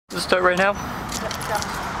Let's start right now.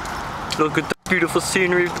 Look at the beautiful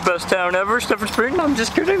scenery of the best town ever, Stafford Spring. No, I'm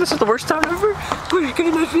just kidding. This is the worst town ever. Look, you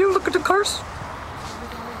getting a nice view. Look at the cars.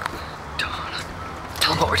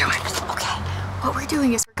 Tell them what we're doing. Okay. What we're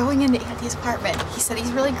doing is we're going into Andy's apartment. He said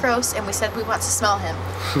he's really gross, and we said we want to smell him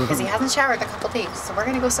because he hasn't showered in a couple days. So we're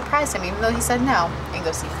gonna go surprise him, even though he said no, and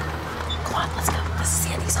go see him. Go on, let's go. This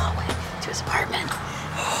is Andy's hallway to his apartment.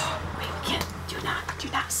 Wait, we can't. Do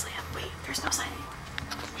not slam. Wait, there's no slamming.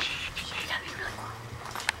 You gotta be really quiet.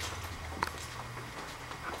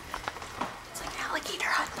 It's like alligator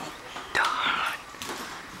hunting.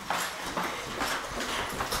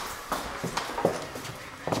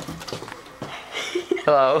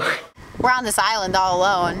 Hello. We're on this island all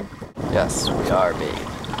alone. Yes, we are, babe.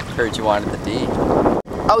 Heard you wanted the D.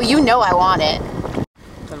 Oh, you know I want it.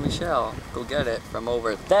 Then we shall go get it from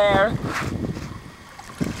over there.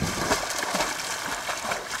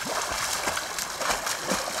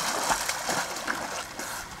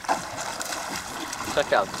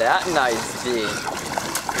 Check out that nice D.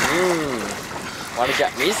 Want to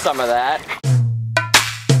get me some of that?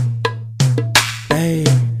 Hey,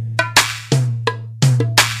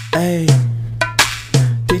 hey,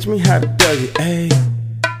 teach me how to Dougie, hey.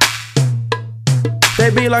 They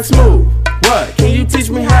be like smooth, what? Can you teach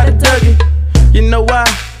me how to Dougie? You know why?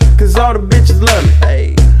 Cause all the bitches love me,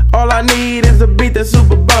 hey. All I need is a beat that's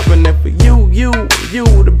super bumpin', and for you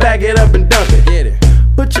to back it up and dump it. Get it.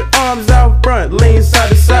 Put your arms out front, lean side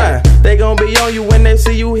to side. They gon' be on you when they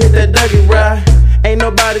see you hit that Dougie ride. Ain't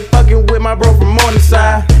nobody fucking with my bro from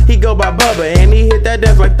Morningside. He go by Bubba and he hit that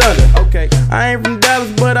dance like thunder. Okay, I ain't from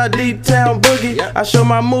Dallas, but I D-Town boogie. I show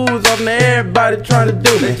my moves off to everybody trying to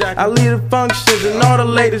do me. I lead the functions and all the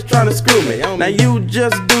ladies trying to screw me. Now you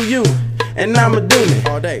just do you, and I'ma do me.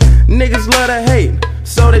 Niggas love to hate,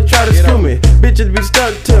 so they try to screw me. Bitches be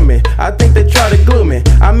stuck to me, I think they try to glue me.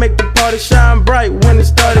 I make the party shine bright when it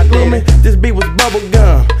started glooming. This beat was bubble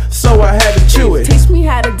gum, so I had to chew it. Teach me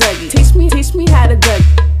how to Dougie. Teach me how to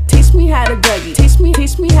Dougie. Teach me how to Dougie. Teach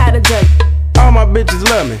me how to Dougie. All my bitches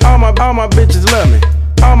love me. All my bitches love me.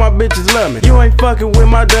 All my bitches love me. You ain't fucking with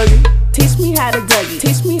my Dougie. Teach me how to Dougie.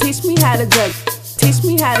 Teach me how to Dougie. Teach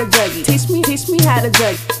me how to Dougie. Teach me how to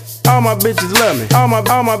Dougie. All my bitches love me. All my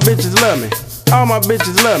bitches love me. All my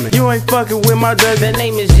bitches love me. You ain't fucking with my Dougie. The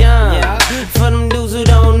name is Young. Yeah. For them dudes who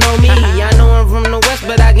don't know me, I know I'm from the West,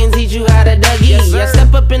 but I can teach you how to Dougie. Yes, I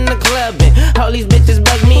step up in the club and all these bitches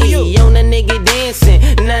bug me. On a nigga dancing,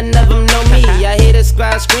 none of them know me. I hear the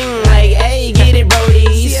squad scream like, hey, get it,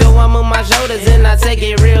 Brody. So I move my shoulders and I take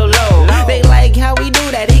it real low. They like how we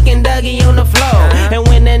do that, he can Dougie on the floor. And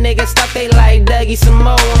when the niggas stop, they like Dougie some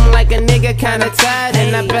more. I'm like a nigga kinda tired,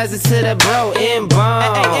 and I pass it to the bro in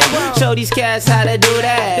bomb. Show these cats how to do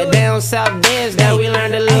that. Down south dance that we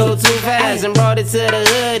learned a little too fast and brought it to the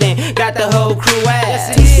hood and got the whole crew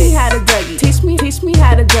ass. Teach me how to Dougie. Teach me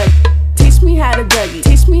how to Dougie. Teach me how to Dougie.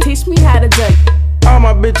 Teach me how to Dougie. All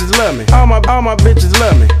my bitches love me. All my bitches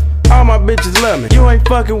love me. All my bitches love me. You ain't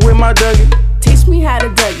fucking with my Dougie. Teach me how to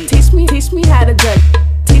Dougie. Teach me how to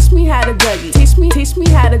Dougie. Teach me how to Dougie. Teach me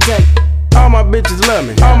how to Dougie. All my bitches love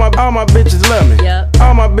me. All my bitches love me.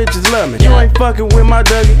 All my bitches love me. You ain't fucking with my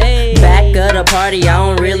Dougie. Back of the party, I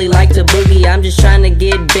don't really like to boogie. I'm just trying to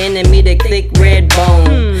get Ben and me the thick red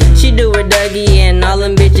bone. She do her Dougie and all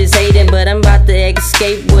them bitches hating, but I'm about to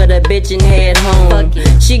escape with a bitch and head home.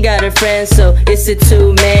 She got her friends, so it's a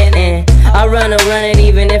two-man, and I run it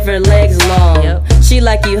even if her legs long. She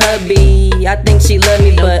like you hubby, I think she love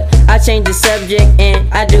me, but I change the subject and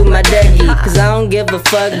I do my Dougie. Cause I don't give a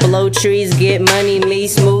fuck, blow trees, get money. Me,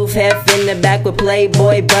 Smooth Hef in the back with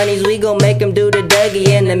Playboy bunnies. We gon' make them do the Dougie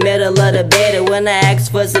in the middle of the bed. And when I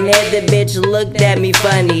asked for some head, the bitch looked at me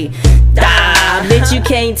funny. Nah, bitch, you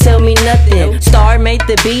can't tell me nothing. Star made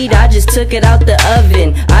the beat, I just took it out the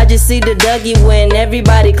oven. I just see the Dougie when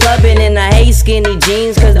everybody clubbing, and I hate skinny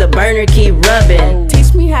jeans cause the burner keep rubbing.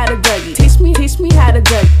 Teach me how to Dougie. Teach me how to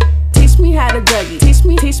Dougie. Teach me how to Dougie. Teach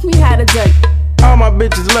me how to Dougie. All my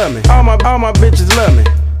bitches love me. All my bitches love me.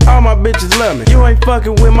 All my bitches love me. You ain't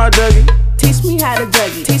fucking with my Dougie. Teach me how to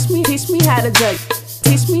Dougie. Teach me how to Dougie.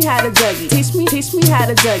 Teach me how to Dougie. Teach me how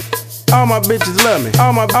to Dougie. All my bitches love me.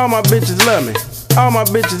 All my bitches love me. All my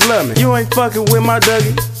bitches love me. You ain't fucking with my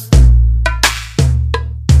Dougie.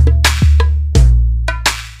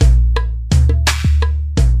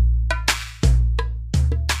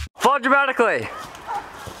 Fall dramatically.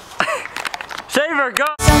 Save her, go.